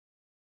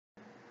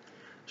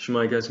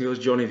Shemai guys and girls,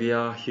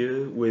 JonnyVR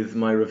here with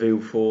my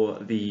review for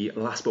the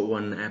last but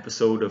one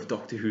episode of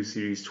Doctor Who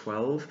Series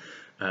 12,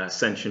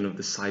 Ascension of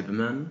the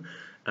Cybermen.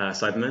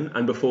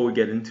 And before we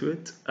get into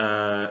it,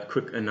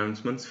 quick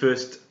announcements.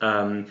 First,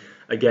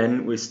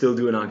 again, we're still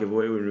doing our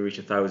giveaway when we reach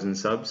 1,000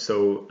 subs.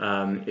 So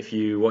if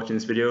you're watching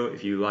this video,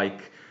 if you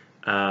like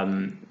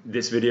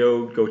this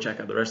video, go check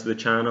out the rest of the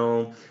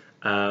channel.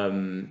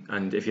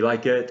 And if you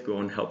like it, go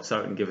and help us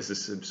out and give us a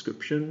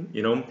subscription,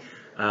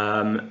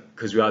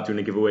 because we are doing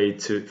a giveaway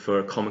for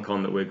a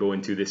Comic-Con that we're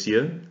going to this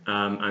year.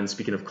 And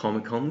speaking of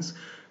Comic-Cons,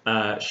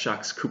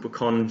 Shaq's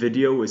CooperCon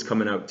video is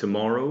coming out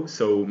tomorrow,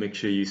 so make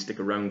sure you stick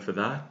around for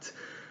that.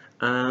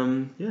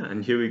 Yeah,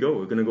 and here we go.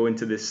 We're going to go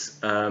into this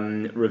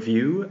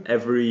review.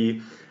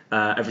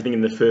 Everything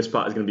in the first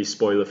part is going to be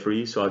spoiler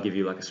free, so I'll give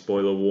you like a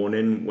spoiler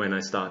warning when I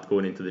start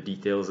going into the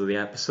details of the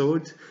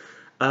episode.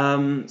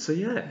 So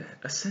yeah,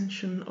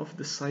 Ascension of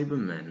the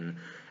Cybermen.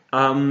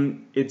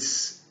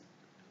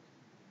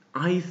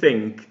 I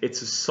think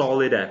it's a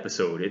solid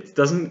episode. It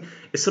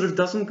sort of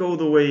doesn't go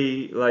the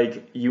way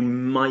like you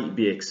might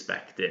be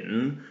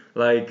expecting,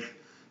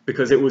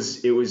 because it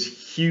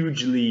was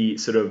hugely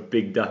sort of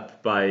bigged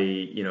up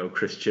by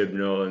Chris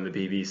Chibnall and the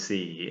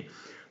BBC,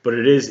 but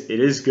it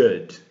is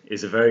good.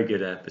 It's a very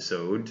good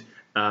episode.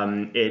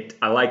 I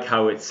like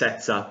how it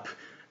sets up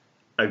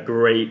a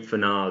great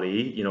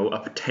finale, a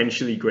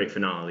potentially great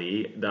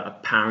finale that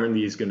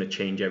apparently is going to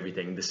change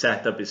everything. The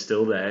setup is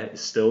still there, it's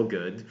still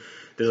good.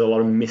 There's a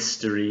lot of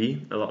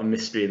mystery in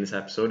this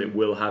episode. It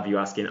will have you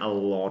asking a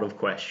lot of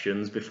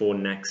questions before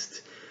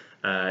next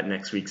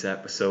week's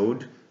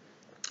episode.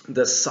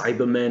 The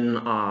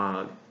Cybermen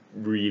are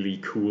really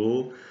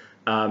cool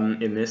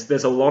in this.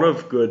 There's a lot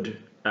of good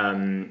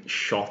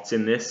shots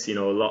in this,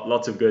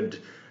 lots of good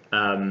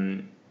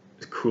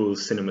cool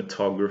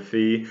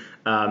cinematography,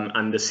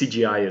 and the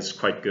CGI is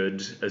quite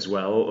good as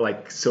well.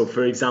 So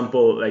for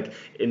example,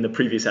 in the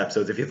previous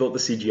episodes, if you thought the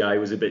CGI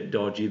was a bit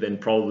dodgy, then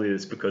probably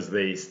it's because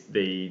they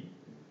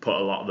put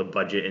a lot of the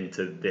budget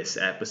into this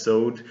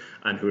episode,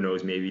 and who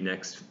knows, maybe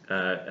next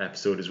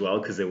episode as well,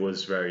 because it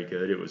was very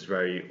good. It was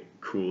very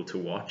cool to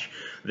watch.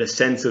 The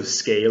sense of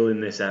scale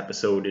in this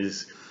episode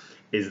is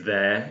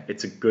there.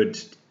 It's a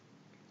good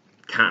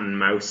cat and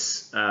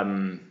mouse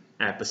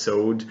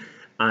episode.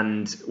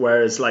 And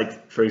whereas,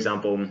 for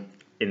example,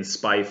 in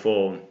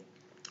Spyfall,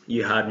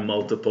 you had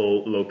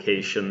multiple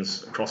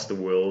locations across the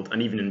world,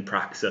 and even in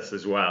Praxis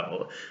as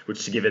well,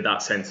 which to give it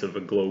that sense of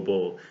a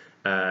global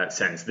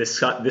sense. This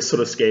sort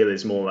of scale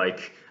is more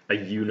like a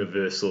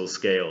universal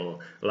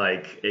scale.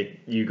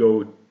 You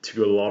go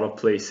to a lot of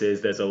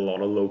places, there's a lot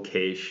of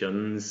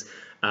locations,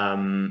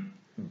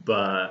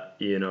 but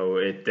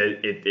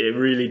it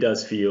really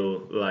does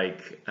feel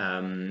like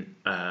an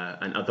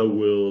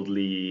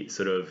otherworldly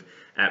sort of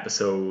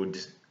episode,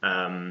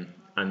 and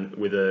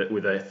with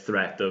a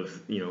threat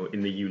of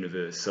in the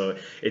universe. So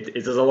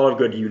it does a lot of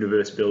good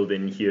universe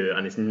building here,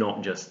 and it's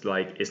not just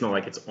it's not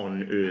like it's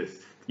on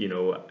Earth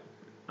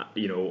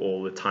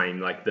all the time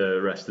like the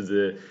rest of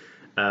the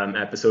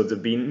episodes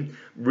have been.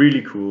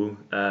 Really cool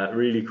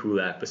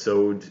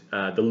episode.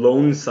 The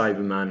lone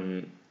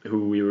Cyberman,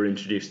 who we were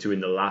introduced to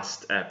in the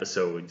last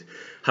episode,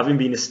 having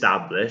been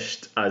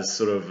established as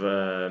sort of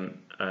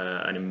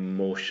an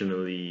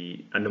emotional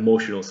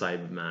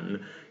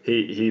Cyberman,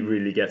 he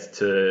really gets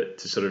to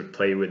sort of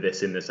play with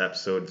this in this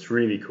episode. It's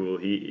really cool.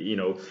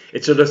 It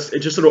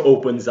just sort of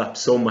opens up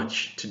so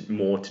much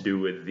more to do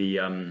with the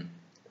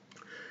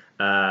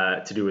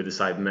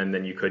Cybermen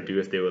than you could do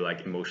if they were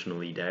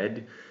emotionally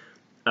dead.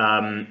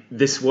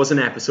 This was an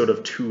episode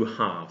of two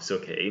halves,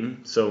 okay?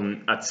 So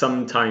at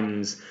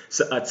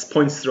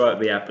points throughout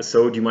the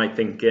episode, you might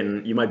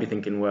be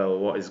thinking, well,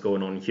 what is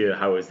going on here?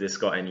 How has this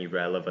got any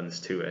relevance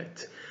to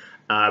it?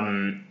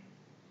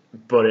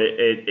 But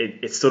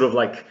it's sort of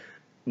like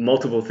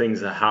multiple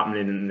things are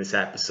happening in this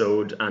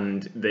episode,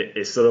 and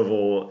it sort of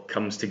all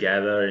comes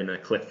together in a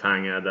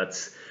cliffhanger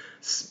that's,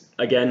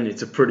 again,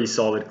 it's a pretty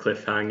solid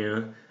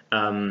cliffhanger.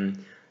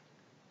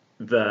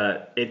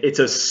 It's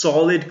a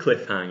solid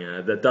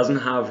cliffhanger that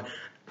doesn't have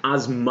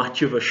as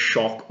much of a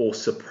shock or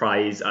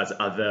surprise as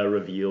other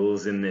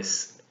reveals in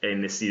this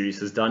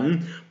series has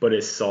done, but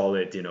it's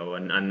solid,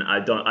 and I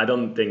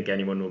don't think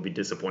anyone will be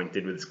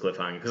disappointed with this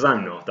cliffhanger, because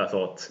I'm not. I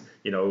thought,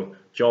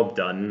 job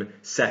done,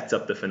 sets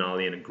up the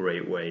finale in a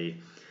great way.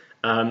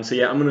 So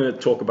yeah, I'm gonna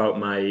talk about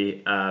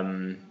my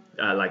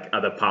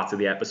other parts of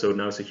the episode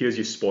now. So here's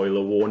your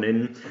spoiler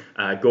warning.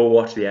 Go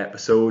watch the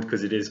episode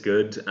because it is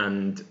good,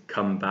 and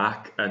come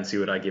back and see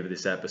what I give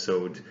this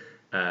episode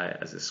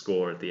as a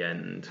score at the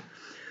end.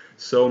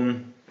 So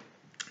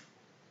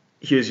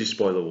here's your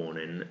spoiler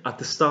warning. At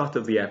the start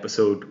of the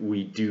episode,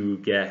 we do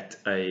get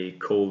a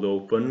cold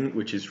open,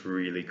 which is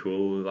really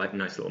cool,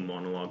 nice little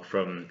monologue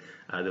from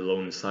the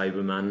lone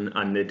Cyberman,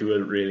 and they do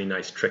a really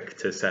nice trick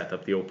to set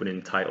up the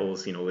opening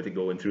titles, with it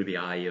going through the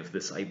eye of the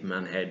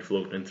Cyberman head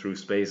floating through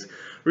space.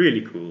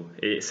 Really cool.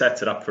 It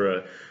sets it up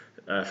for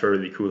a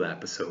really cool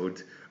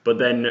episode. But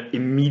then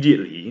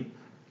immediately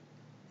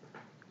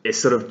it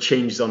sort of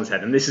changes on its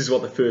head. And this is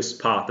what the first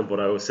part of what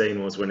I was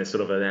saying was, when it's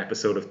sort of an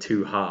episode of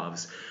two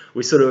halves.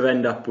 We sort of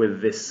end up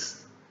with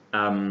this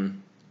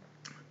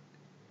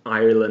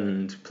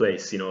Ireland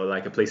place,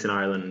 like a place in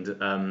Ireland,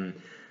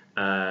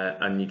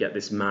 and you get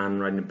this man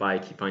riding a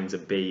bike, he finds a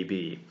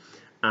baby.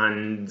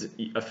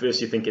 And at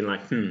first you're thinking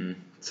like,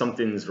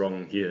 something's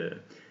wrong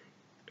here.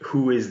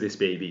 Who is this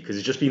baby? Because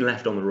he's just been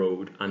left on the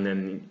road, and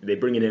then they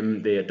bring in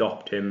him, they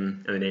adopt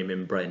him, and they name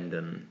him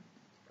Brendan.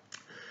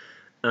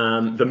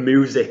 The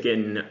music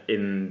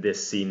in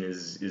this scene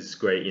is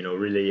great,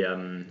 really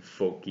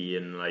folky,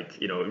 and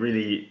like, it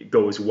really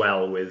goes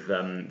well with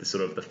the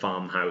sort of the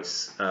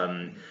farmhouse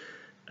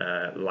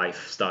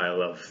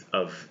lifestyle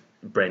of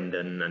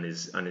Brendan and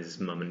his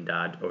mum and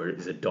dad, or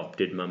his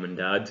adopted mum and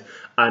dad.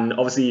 And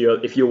obviously,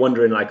 if you're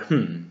wondering like,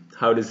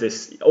 how does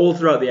this, all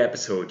throughout the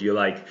episode, you're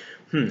like,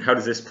 how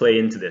does this play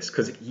into this?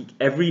 Because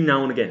every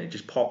now and again, it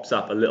just pops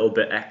up a little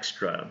bit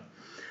extra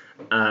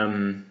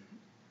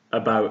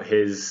about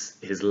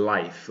his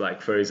life.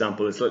 Like, for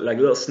example, it's like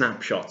little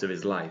snapshots of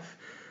his life.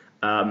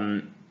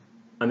 And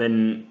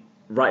then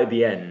right at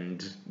the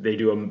end, they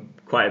do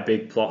quite a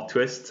big plot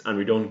twist, and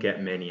we don't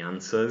get many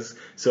answers.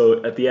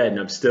 So at the end,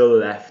 I'm still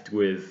left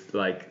with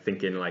like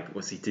thinking like,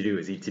 what's he to do?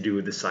 Is he to do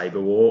with the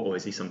cyber war, or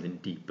is he something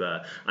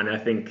deeper? And I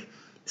think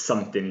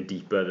something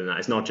deeper than that.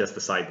 It's not just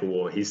the cyber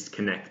war. He's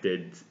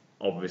connected,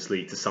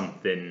 obviously, to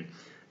something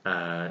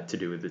to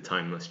do with the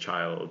timeless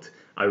child.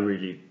 I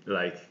really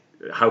like.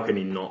 How can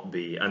he not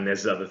be? And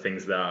there's other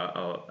things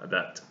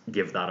that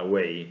give that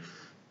away.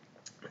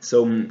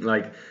 So,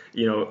 like,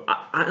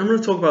 I'm going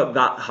to talk about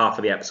that half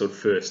of the episode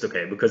first,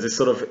 okay? Because it's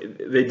sort of,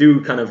 they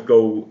do kind of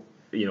go,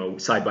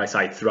 side by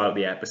side throughout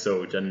the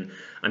episode, and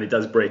it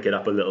does break it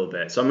up a little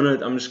bit. So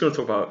I'm just going to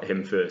talk about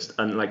him first.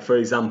 And like, for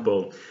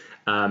example,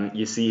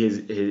 you see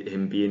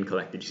him being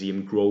collected. You see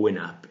him growing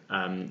up.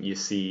 You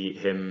see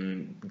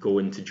him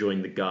going to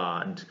join the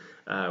Guard,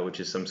 which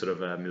is some sort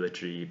of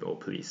military or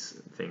police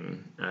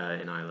thing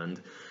in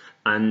Ireland.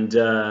 And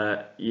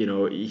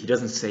he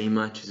doesn't say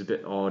much. He's a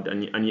bit odd,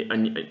 and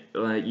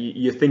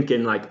you're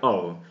thinking like,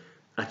 oh,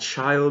 a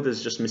child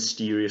has just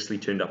mysteriously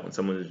turned up on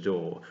someone's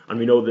door, and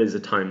we know there's a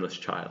timeless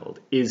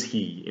child. Is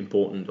he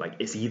important? Like,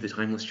 is he the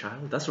timeless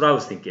child? That's what I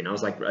was thinking. I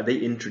was like, are they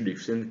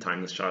introducing the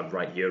timeless child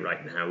right here,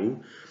 right now,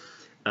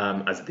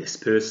 as this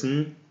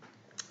person?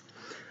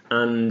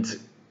 And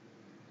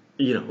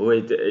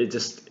it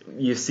just,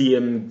 you see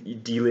him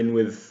dealing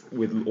with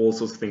all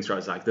sorts of things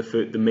throughout. Like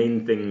the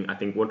main thing, I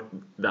think, what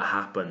that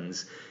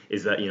happens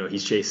is that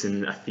he's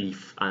chasing a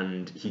thief,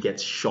 and he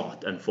gets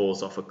shot and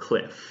falls off a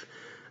cliff,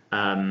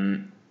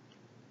 and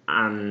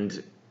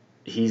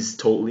he's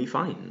totally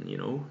fine.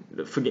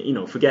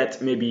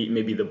 Forget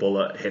maybe the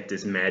bullet hit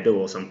his medal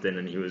or something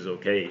and he was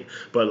okay,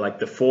 but like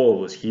the fall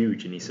was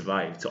huge and he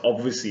survived. So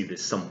obviously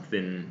there's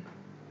something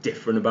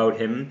different about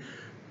him.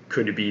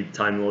 Could it be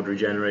Time Lord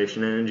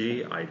regeneration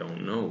energy? I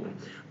don't know,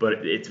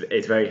 but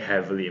it's very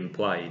heavily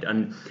implied.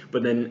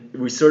 But then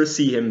we sort of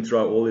see him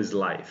throughout all his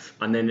life,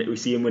 and then we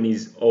see him when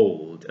he's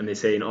old, and they're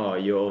saying, "Oh,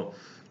 your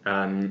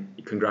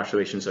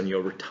congratulations on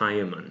your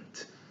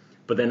retirement."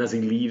 But then as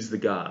he leaves the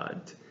Guard,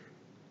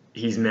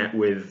 he's met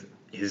with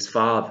his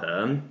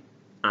father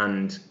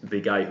and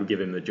the guy who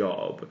gave him the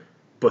job,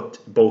 but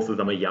both of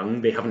them are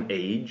young. They haven't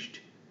aged.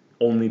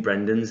 Only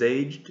Brendan's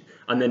aged.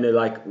 And then they're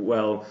like,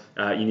 well,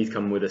 you need to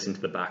come with us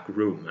into the back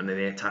room. And then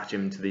they attach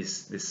him to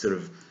this sort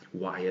of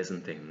wires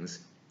and things.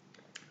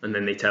 And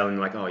then they tell him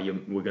like, oh,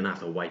 we're going to have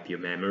to wipe your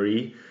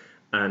memory.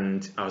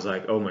 And I was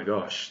like, oh my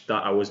gosh,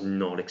 I was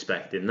not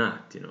expecting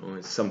that.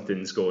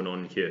 Something's going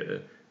on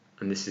here.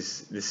 And this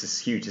is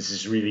huge. This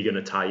is really going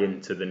to tie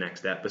into the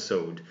next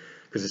episode.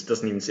 Because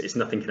it's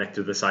nothing connected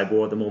to the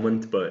cyborg at the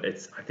moment, but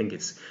I think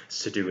it's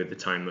to do with the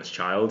timeless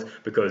child,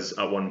 because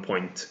at one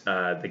point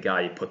the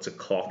guy puts a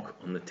clock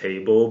on the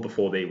table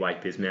before they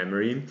wipe his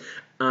memory.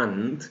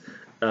 And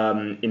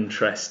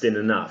interesting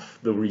enough,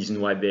 the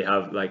reason why they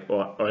have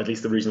or at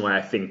least the reason why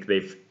I think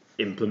they've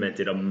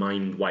implemented a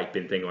mind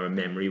wiping thing or a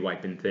memory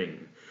wiping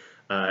thing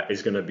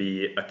is going to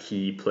be a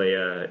key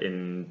player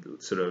in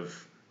sort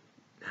of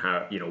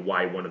how,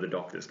 why one of the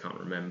doctors can't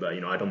remember.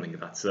 I don't think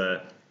that's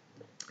there.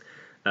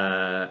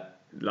 I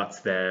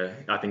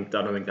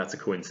don't think that's a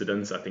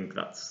coincidence. I think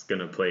that's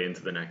gonna play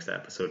into the next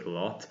episode a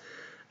lot.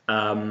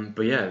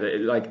 But yeah,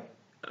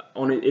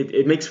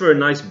 it makes for a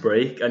nice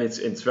break, and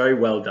it's very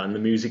well done. The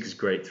music is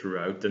great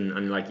throughout, and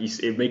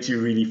it makes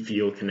you really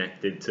feel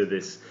connected to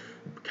this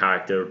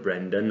character of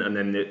Brendan. And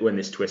then when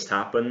this twist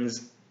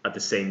happens at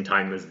the same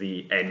time as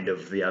the end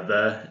of the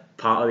other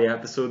part of the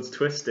episode's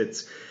twist,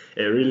 it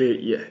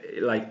really,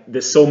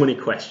 there's so many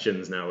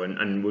questions now,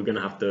 and we're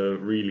gonna have to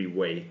really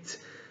wait.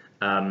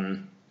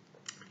 And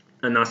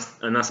that's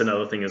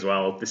another thing as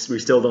well. We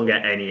still don't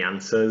get any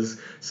answers.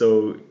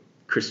 So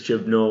Chris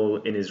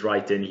Chibnall, in his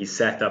writing, he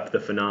set up the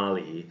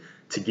finale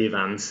to give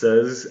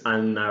answers,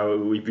 and now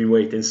we've been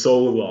waiting so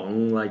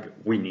long.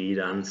 We need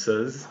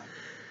answers.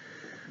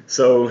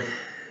 So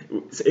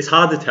it's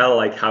hard to tell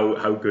like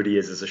how good he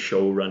is as a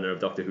showrunner of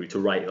Doctor Who to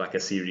write like a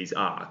series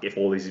arc if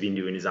all he's been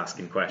doing is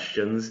asking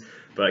questions.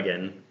 But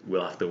again,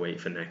 we'll have to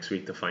wait for next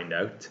week to find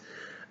out.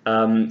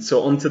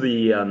 So onto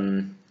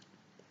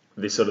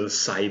the sort of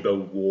cyber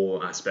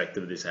war aspect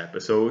of this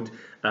episode.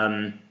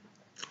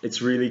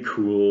 It's really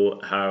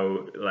cool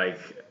how like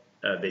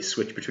they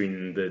switch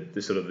between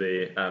the sort of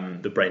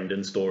the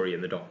Brendan story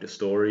and the Doctor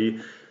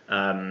story,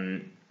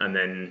 and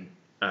then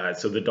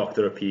so the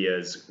Doctor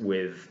appears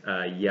with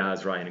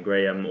Yaz, Ryan, and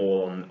Graham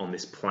all on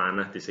this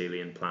planet, this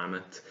alien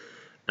planet,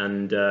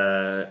 and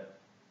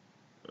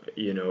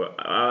you know,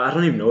 I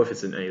don't even know if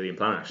it's an alien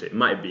planet actually. It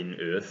might have been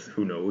Earth,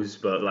 who knows?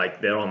 But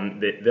like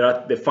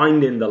they're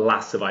finding the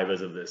last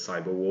survivors of the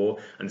cyber war,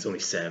 and there's only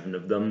 7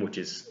 of them, which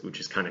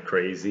is kind of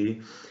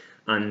crazy.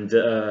 And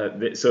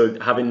so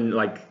having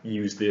like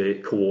used the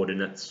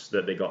coordinates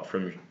that they got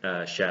from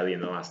Shelley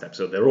in the last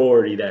episode, they're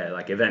already there.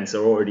 Like events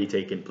are already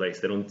taking place.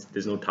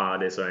 There's no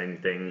TARDIS or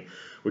anything,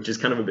 which is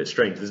kind of a bit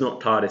strange. There's not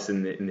TARDIS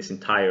in this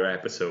entire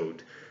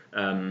episode,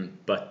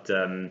 but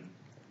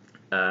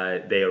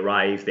they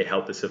arrive, they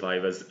help the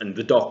survivors, and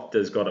the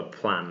Doctor's got a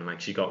plan.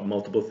 Like she got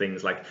multiple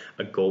things, like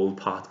a gold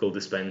particle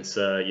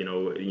dispenser, you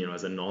know,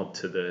 as a nod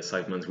to the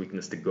Cyberman's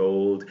weakness to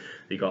gold.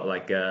 They got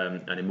like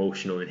an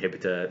emotional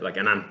inhibitor, like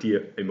an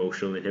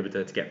anti-emotional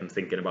inhibitor to get them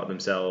thinking about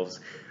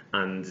themselves,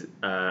 and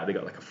they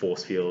got like a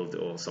force field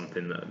or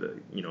something that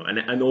you know,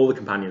 and all the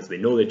companions, they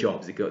know their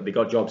jobs. They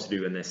got jobs to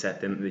do, and they're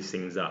setting these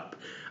things up,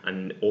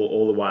 and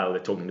all the while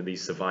they're talking to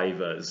these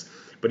survivors.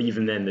 But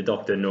even then, the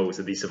Doctor knows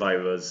that these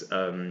survivors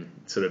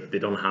sort of, they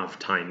don't have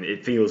time.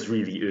 It feels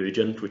really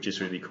urgent, which is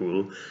really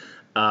cool.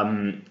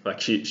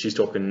 Like she's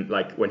talking,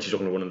 like when she's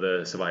talking to one of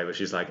the survivors,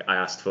 she's like, I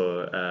asked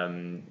for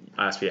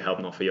your help,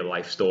 not for your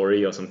life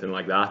story, or something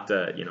like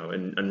that. You know,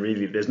 and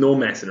really, there's no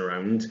messing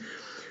around.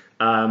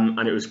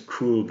 And it was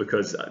cool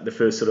because the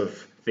first sort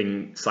of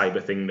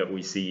cyber thing that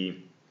we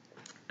see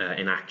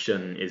in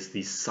action is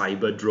these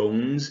cyber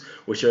drones,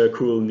 which are a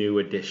cool new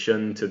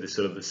addition to the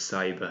sort of the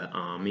cyber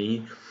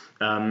army.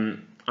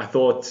 I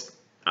thought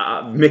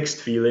mixed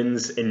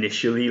feelings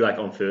initially, like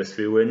on first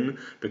viewing,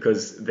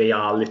 because they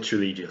are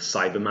literally just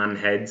Cyberman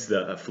heads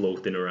that are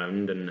floating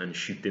around and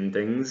shooting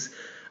things.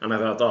 And I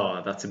thought,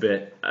 oh, that's a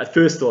bit. At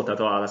first thought, I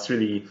thought, oh,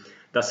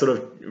 that's sort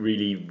of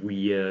really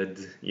weird,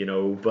 you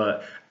know.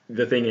 But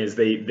the thing is,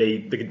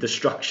 the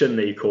destruction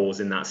they cause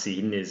in that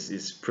scene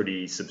is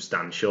pretty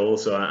substantial.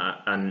 So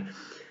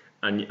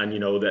and you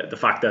know, the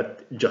fact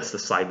that just a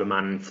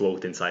Cyberman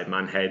floating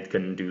Cyberman head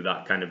can do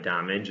that kind of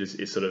damage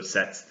is sort of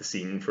sets the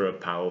scene for a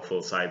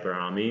powerful cyber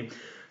army.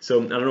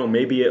 So I don't know,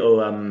 maybe it'll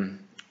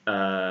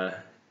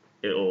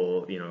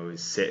you know,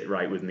 sit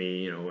right with me,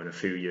 you know, in a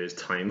few years'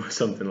 time or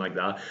something like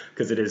that,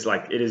 because it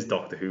is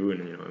Doctor Who,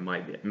 and you know,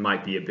 it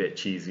might be a bit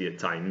cheesy at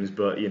times,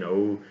 but you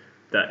know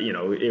that, you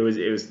know, there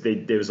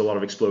was a lot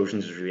of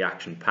explosions, it was really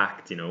action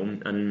packed, you know,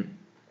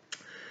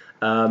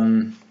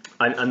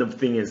 and the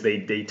thing is,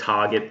 they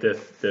target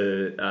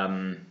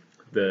the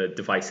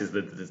devices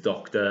that the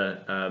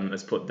Doctor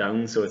has put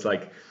down. So it's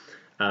like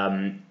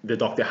the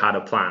Doctor had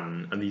a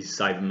plan, and these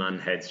Cyberman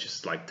heads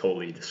just like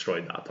totally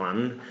destroyed that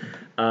plan.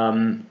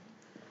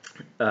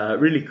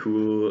 Really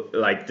cool,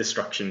 like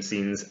destruction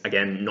scenes.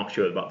 Again, not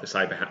sure about the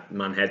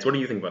Cyberman heads. What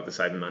do you think about the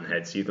Cyberman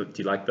heads? Do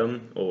you like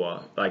them, or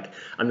what? Like?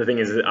 And the thing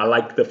is, I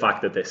like the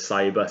fact that they're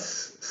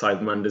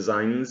Cyberman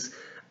designs.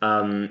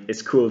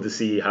 It's cool to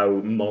see how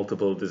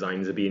multiple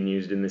designs are being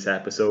used in this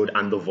episode,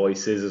 and the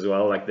voices as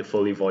well. Like the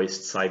fully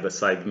voiced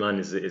Cyberman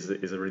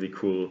is a really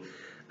cool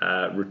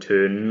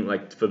return.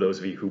 Like for those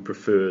of you who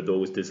prefer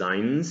those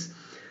designs,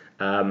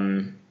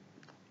 and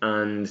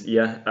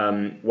yeah,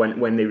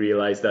 when they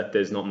realize that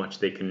there's not much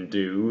they can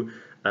do,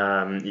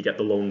 you get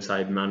the lone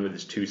Cyberman with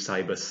his 2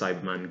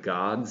 Cyberman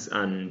guards,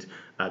 and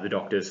the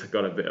Doctor's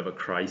got a bit of a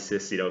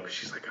crisis, you know, because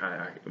she's like,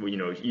 you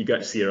know, you get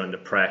to see her under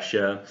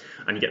pressure,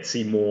 and you get to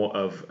see more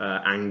of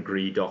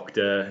angry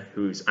Doctor,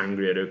 who's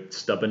angry at her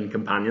stubborn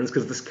companions,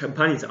 because the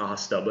companions are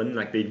stubborn,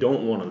 like they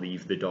don't want to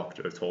leave the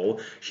Doctor at all.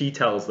 She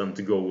tells them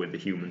to go with the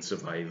human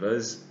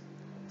survivors,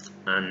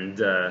 and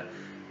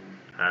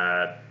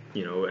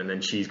you know, and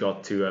then she's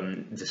got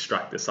to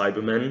distract the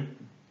Cybermen.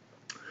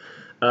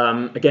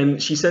 Again,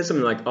 she says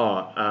something like,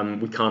 oh,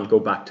 we can't go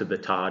back to the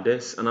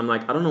TARDIS, and I'm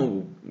like, I don't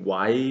know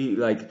why.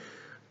 Like,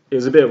 it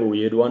was a bit of a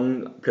weird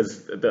one,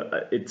 because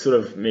it sort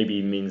of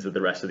maybe means that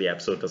the rest of the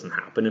episode doesn't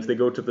happen if they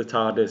go to the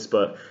TARDIS,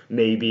 but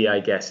maybe, I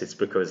guess it's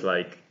because,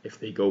 like, if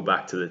they go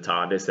back to the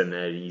TARDIS, then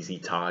they're easy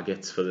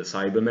targets for the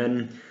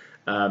Cybermen.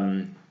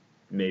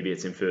 Maybe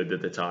it's inferred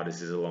that the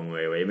TARDIS is a long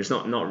way away, but it's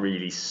not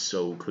really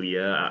so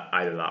clear.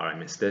 Either that or I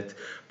missed it.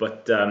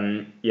 But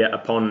yeah,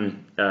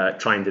 upon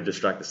trying to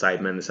distract the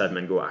Cybermen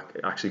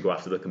actually go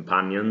after the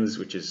companions,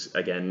 which is,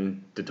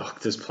 again, the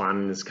Doctor's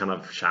plan is kind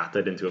of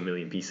shattered into a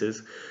million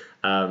pieces.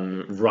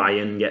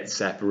 Ryan gets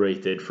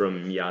separated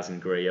from Yaz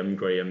and Graham.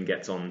 Graham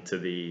gets onto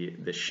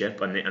the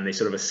ship, and they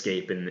sort of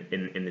escape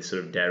in this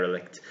sort of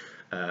derelict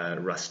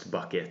rust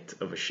bucket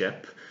of a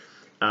ship.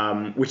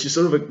 which is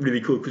sort of really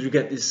cool because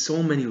there's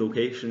so many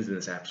locations in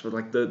this episode,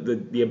 like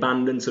the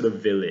abandoned sort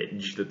of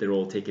village that they're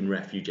all taking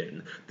refuge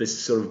in, this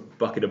sort of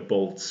bucket of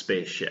bolts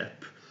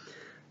spaceship,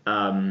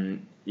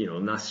 and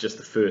that's just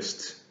the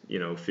first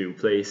few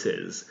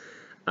places.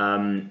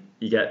 You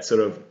get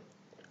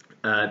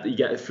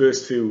the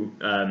first few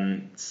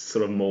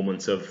sort of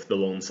moments of the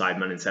lone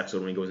Cyberman in this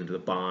episode when he goes into the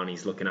barn.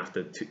 He's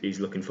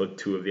looking for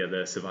two of the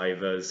other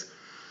survivors.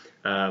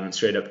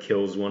 Straight up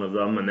kills one of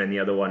them, and then the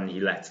other one he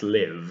lets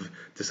live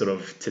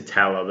to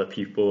tell other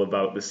people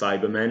about the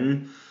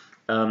Cybermen,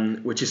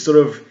 which is sort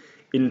of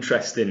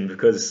interesting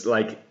because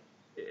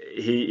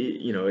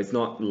it's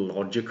not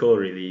logical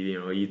really.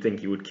 You'd think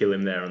he would kill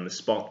him there on the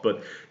spot,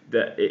 but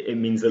it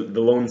means that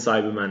the lone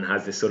Cyberman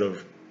has this sort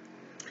of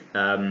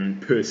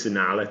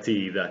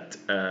personality that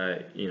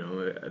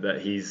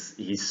that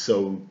he's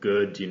so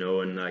good,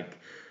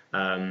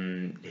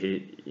 and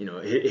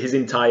his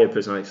entire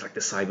personality is like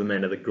the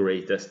Cybermen are the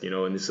greatest,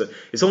 and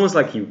it's almost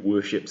like he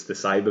worships the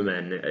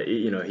Cybermen.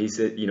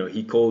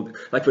 He called,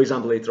 like, for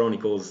example, later on he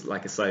calls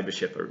like a cyber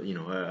ship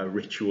a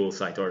ritual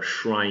site or a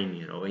shrine.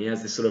 He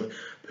has this sort of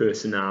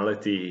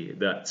personality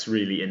that's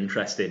really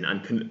interesting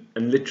and can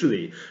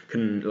literally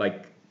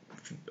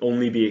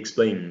only be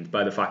explained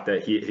by the fact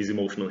that his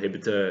emotional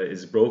inhibitor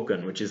is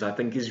broken, which I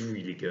think is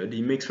really good.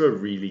 He makes for a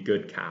really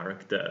good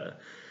character.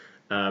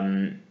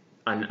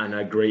 And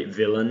a great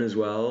villain as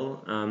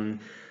well.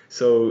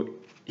 So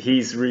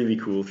he's really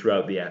cool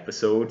throughout the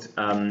episode.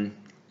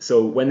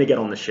 So when they get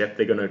on the ship,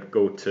 they're going to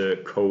go to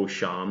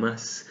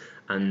Ko-Shamus,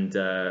 and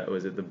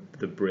was it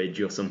the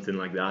bridge or something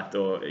like that?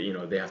 Or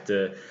they have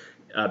to.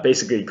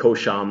 Basically,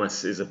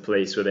 Ko-Shamus is a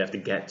place where they have to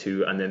get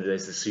to, and then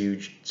there's this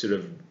huge sort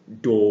of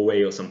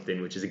doorway or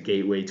something, which is a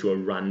gateway to a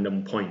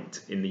random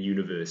point in the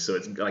universe. So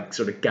it's like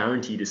sort of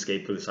guaranteed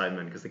escape for the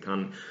Cybermen because they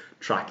can't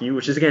track you,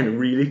 which is again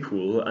really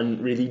cool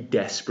and really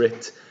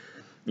desperate,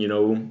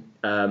 thing.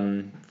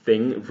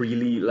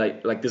 Really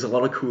like there's a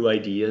lot of cool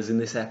ideas in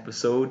this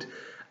episode,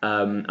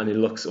 and it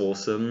looks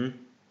awesome.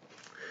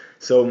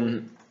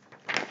 So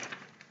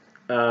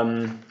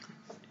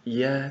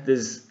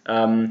there's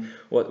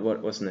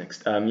what's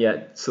next? So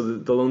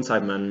the lone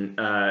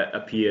Cyberman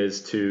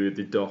appears to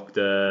the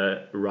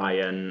Doctor,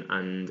 Ryan,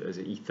 and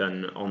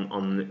Ethan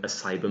on a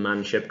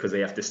Cyberman ship because they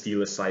have to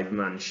steal a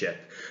Cyberman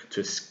ship to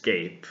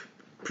escape,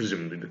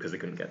 presumably because they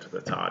couldn't get to the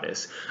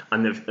TARDIS.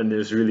 And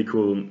there's a really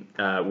cool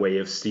way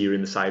of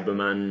steering the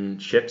Cyberman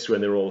ships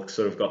when they're all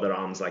sort of got their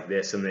arms like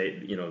this, and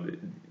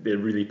they're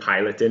really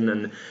piloting,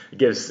 and it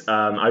gives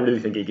I really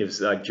think it gives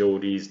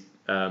Jodie's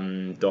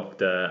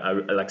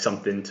Doctor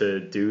something to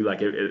do.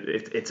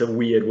 It's a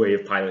weird way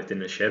of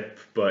piloting a ship,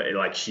 but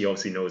she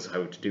obviously knows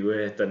how to do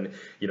it, and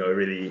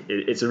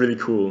it's a really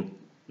cool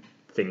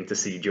thing to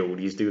see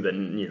Jodie's do that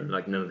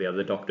none of the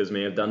other Doctors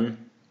may have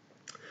done.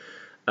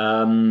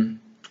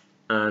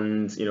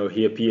 And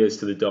he appears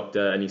to the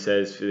Doctor and he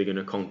says they're going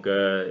to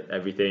conquer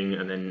everything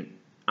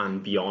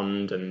and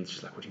beyond, and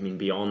she's like, what do you mean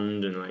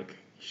beyond? And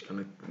she's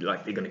gonna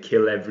they're gonna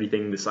kill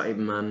everything, the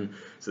Cybermen.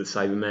 So the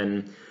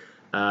Cybermen.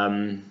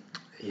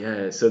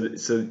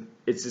 So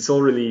it's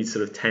all really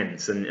sort of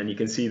tense, and you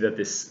can see that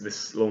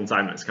this lone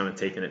Cyberman is kind of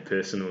taking it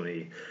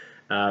personally,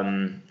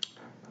 and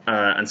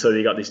so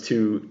you got these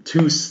two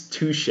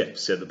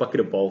ships, so the bucket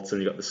of bolts,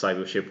 and you got the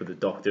cyber ship with the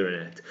Doctor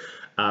in it.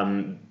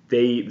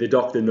 The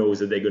Doctor knows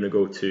that they're going to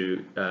go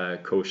to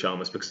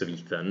Ko-Shamus because of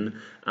Ethan,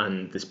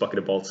 and this bucket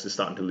of bolts is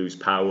starting to lose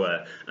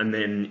power, and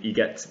then you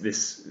get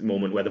this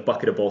moment where the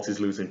bucket of bolts is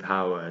losing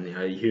power, and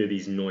you hear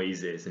these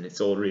noises, and it's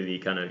all really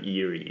kind of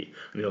eerie,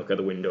 and you look out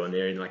the window and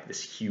they're in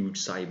this huge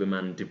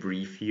Cyberman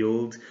debris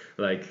field,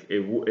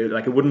 it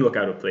wouldn't look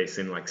out of place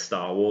in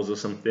Star Wars or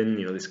something,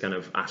 this kind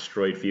of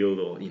asteroid field,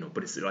 or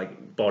but it's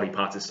body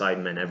parts of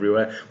Cybermen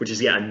everywhere, which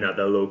is yet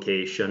another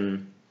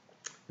location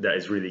that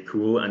is really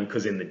cool, and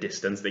because in the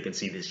distance they can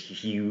see this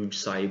huge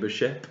cyber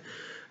ship.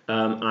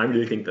 I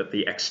really think that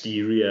the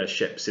exterior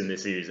ships in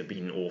this series have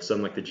been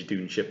awesome, like the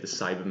Jadoon ship, the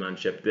Cyberman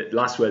ship.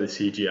 That's where the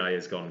CGI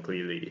has gone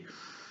clearly,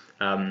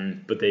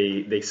 but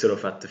they sort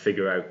of had to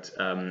figure out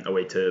a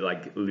way to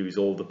lose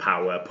all the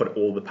power, put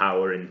all the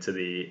power into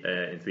the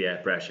air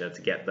pressure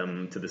to get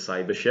them to the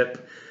cyber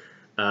ship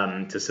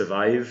to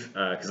survive,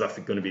 because that's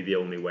going to be the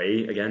only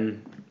way.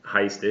 Again,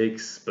 high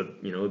stakes,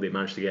 but they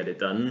managed to get it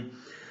done.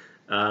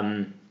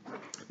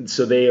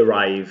 So they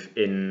arrive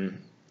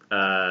in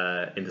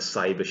the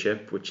cyber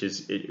ship, which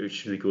is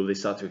really cool. They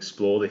start to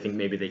explore. They think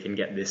maybe they can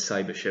get this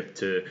cyber ship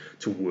to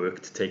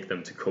work to take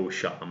them to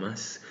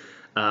Ko-Shamus.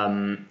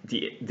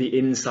 The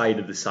inside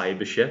of the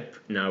cyber ship,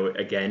 now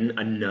again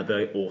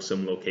another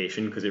awesome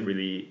location, because it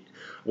really,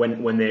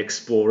 when they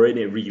explore it,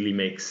 it really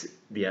makes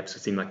the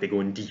episode seem like they're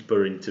going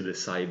deeper into the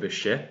cyber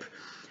ship.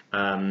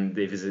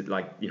 They visit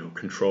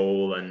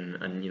Control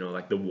and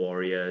the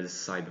Warriors,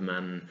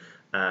 Cyberman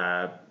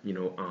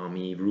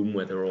army room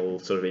where they're all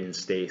sort of in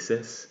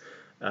stasis.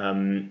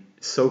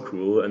 So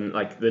cool, and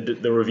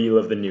the reveal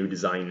of the new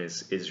design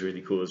is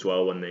really cool as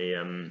well, when they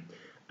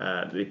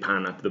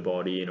pan up the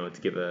body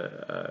to give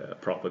a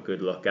proper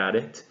good look at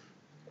it.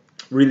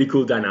 really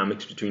cool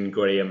dynamics between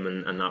Graham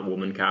and that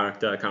woman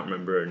character. I can't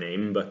remember her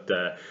name, but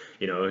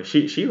you know,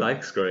 she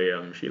likes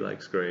Graham. She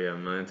likes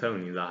Graham. I'm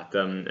telling you that.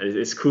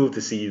 It's cool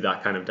to see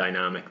that kind of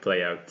dynamic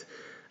play out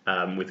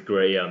with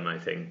Graham. I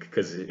think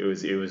because it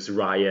was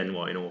Ryan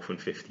in Orphan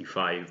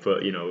 55,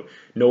 but you know,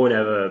 no one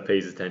ever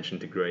pays attention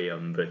to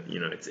Graham. But you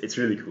know, it's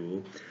really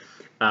cool.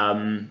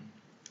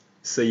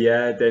 So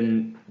yeah,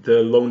 then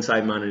the lone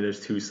Cyberman and his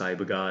two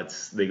cyber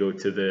guards, they go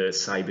to the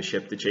cyber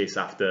ship to chase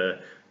after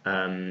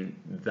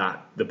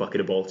the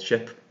Bucket of Bolts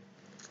ship.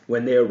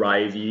 When they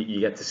arrive, you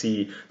get to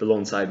see the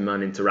lone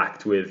Cyberman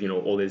interact with, you know,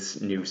 all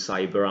this new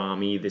cyber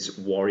army, this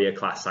warrior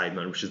class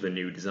Cyberman, which is the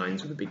new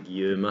designs with the big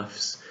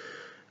earmuffs.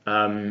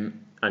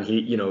 And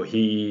he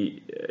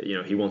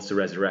wants to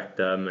resurrect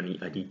them,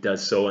 and he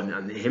does so.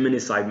 And him and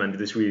his Cyberman do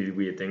this really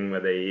weird thing where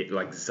they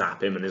like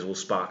zap him, and there's all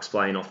sparks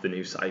flying off the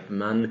new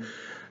Cyberman.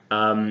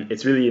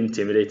 It's really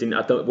intimidating.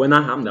 When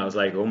that happened, I was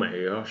like, oh my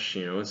gosh,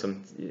 you know,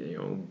 some, you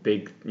know,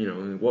 big, you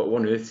know, what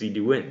on earth is he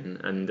doing?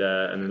 And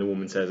then the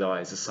woman says, oh,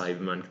 it's a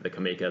Cyberman that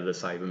can make other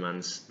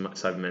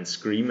Cybermen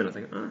scream. And I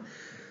think,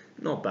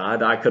 not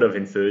bad. I could have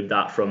inferred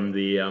that from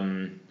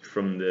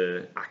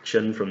the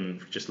action, from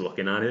just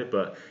looking at it,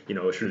 but you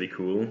know, it's really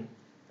cool.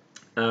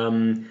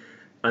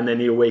 And then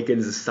he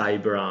awakens a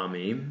cyber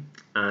army,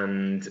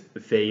 and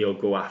they'll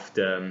go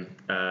after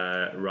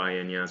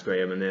Ryan, Yaz,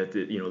 Graham, and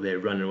they're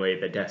running away,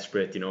 they're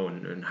desperate, you know,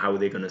 and how are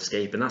they going to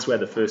escape? And that's where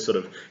the first sort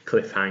of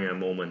cliffhanger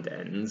moment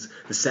ends.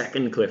 The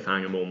second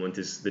cliffhanger moment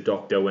is the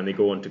Doctor when they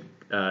go on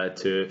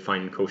to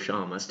find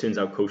Koshamas. Turns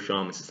out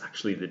Koshamas is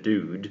actually the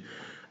dude.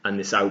 And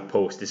this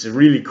outpost, this is a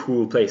really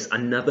cool place.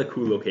 Another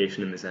cool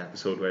location in this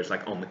episode where it's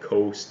like on the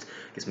coast,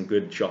 get some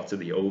good shots of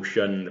the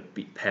ocean,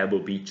 the Pebble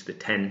Beach, the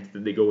tent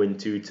that they go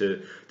into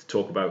to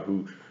talk about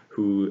who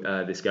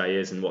this guy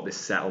is and what this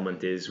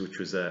settlement is, which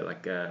was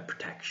like a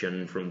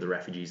protection from the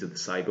refugees of the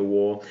cyber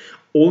war.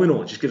 All in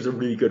all, it just gives a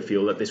really good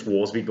feel that this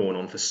war's been going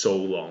on for so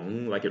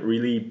long. Like, it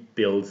really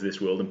builds this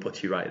world and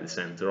puts you right at the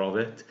center of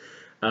it.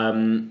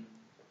 And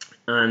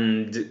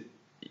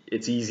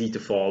it's easy to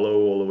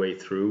follow all the way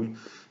through.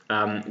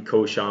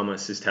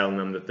 Koshamas is telling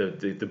them that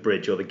the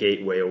bridge or the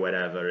gateway or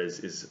whatever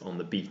is on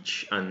the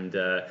beach, and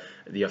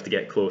you have to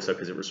get closer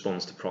because it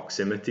responds to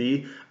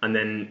proximity. And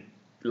then,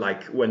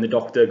 like, when the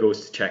Doctor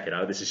goes to check it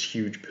out, there's this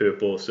huge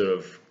purple sort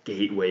of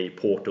gateway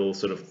portal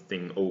sort of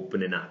thing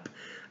opening up.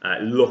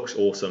 It looks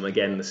awesome.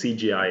 Again, the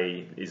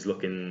CGI is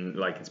looking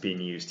like it's being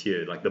used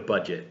here, like the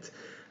budget.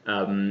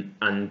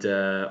 And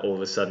all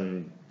of a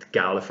sudden,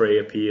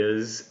 Gallifrey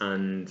appears,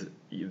 and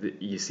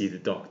you see the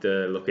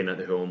Doctor looking at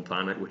her home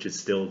planet, which is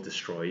still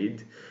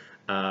destroyed.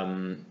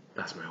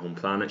 That's my home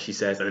planet, she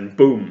says, and then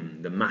boom,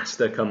 the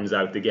Master comes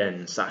out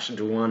again. Sacha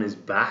Dhawan is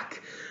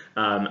back.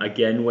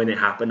 Again, when it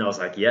happened, I was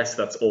like, yes,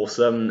 that's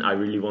awesome. I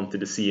really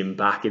wanted to see him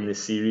back in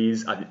this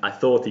series. I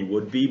thought he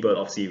would be, but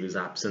obviously he was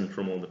absent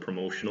from all the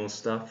promotional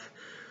stuff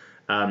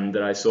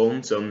that I saw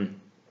him. So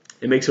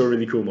it makes for a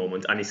really cool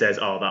moment. And he says,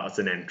 oh, that was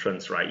an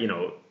entrance, right? You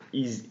know,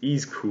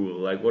 he's cool.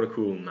 Like, what a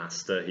cool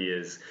Master he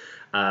is.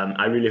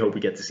 I really hope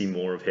we get to see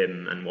more of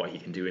him and what he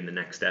can do in the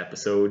next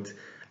episode,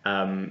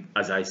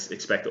 as I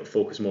expect it'll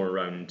focus more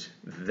around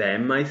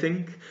them, I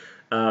think.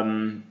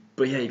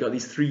 But yeah, you got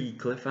these three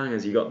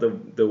cliffhangers. You got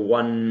the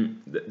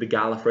one, the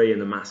Gallifrey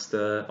and the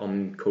Master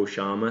on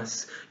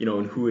Koshamas, you know,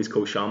 and who is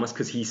Koshamas?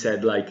 Because he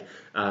said, like,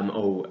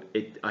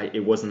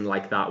 it wasn't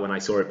like that when I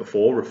saw it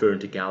before, referring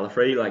to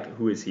Gallifrey. Like,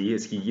 who is he?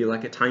 Is he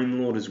like a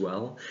Time Lord as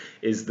well?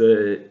 Is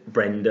the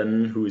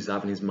Brendan, who's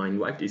having his mind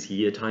wiped, is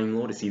he a Time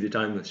Lord? Is he the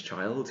Timeless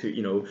Child?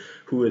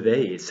 Who are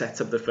they? It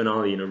sets up the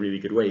finale in a really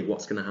good way.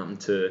 What's going to happen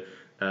to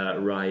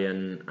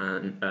Ryan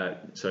and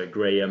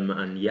Graham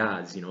and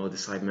Yaz? You know, are the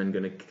Cybermen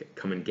going to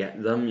come and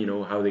get them? You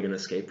know, how are they going to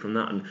escape from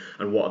that?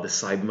 And what are the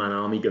Cyberman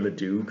army going to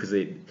do? Because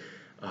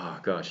oh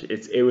gosh,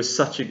 it was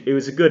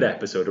a good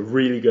episode, a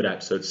really good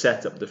episode.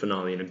 Set up the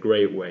finale in a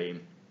great way.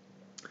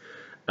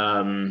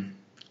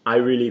 I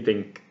really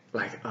think,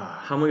 like,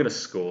 how am I going to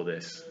score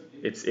this?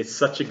 It's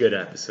such a good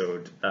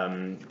episode,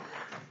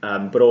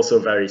 but also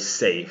very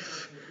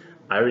safe.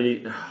 I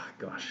really liked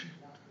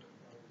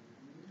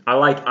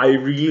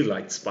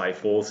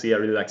Spyfall. I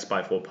really liked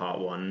Spyfall Part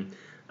 1.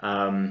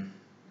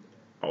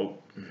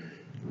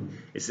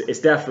 It's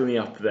definitely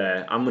up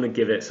there. I'm going to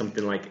give it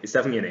something like, it's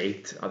definitely an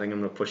 8. I think I'm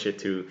going to push it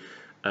to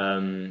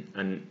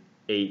an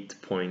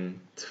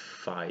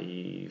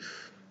 8.5.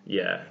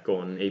 Yeah, go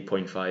on,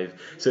 8.5.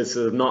 So it's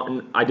not,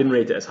 I didn't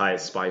rate it as high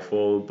as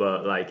Spyfall,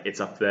 but like,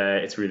 it's up there.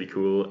 It's really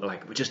cool.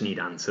 Like, we just need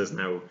answers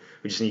now.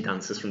 We just need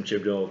answers from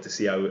Chibnall to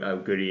see how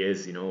good he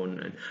is, you know.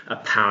 And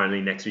apparently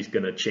next week's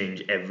going to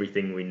change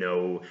everything we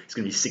know. It's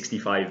going to be a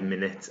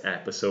 65-minute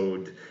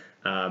episode.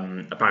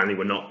 Apparently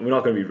we're not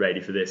going to be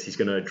ready for this. He's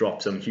going to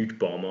drop some huge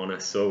bomb on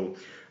us. So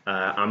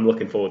I'm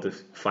looking forward to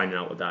finding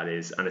out what that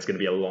is, and it's going to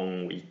be a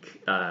long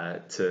week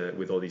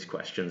with all these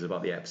questions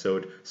about the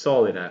episode.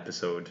 Solid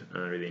episode,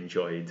 and I really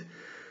enjoyed.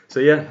 So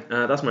yeah,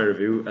 that's my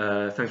review.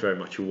 Thanks very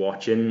much for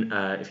watching.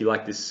 If you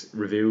like this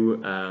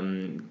review,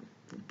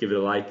 give it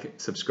a like,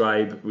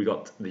 subscribe. We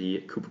got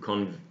the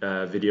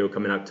CooperCon video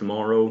coming out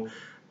tomorrow.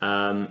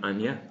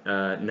 And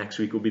yeah, next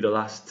week will be the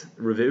last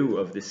review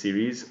of this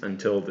series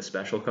until the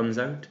special comes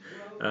out.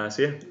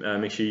 So yeah,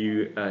 make sure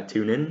you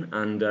tune in,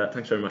 and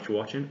thanks very much for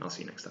watching. I'll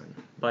see you next time.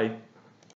 Bye.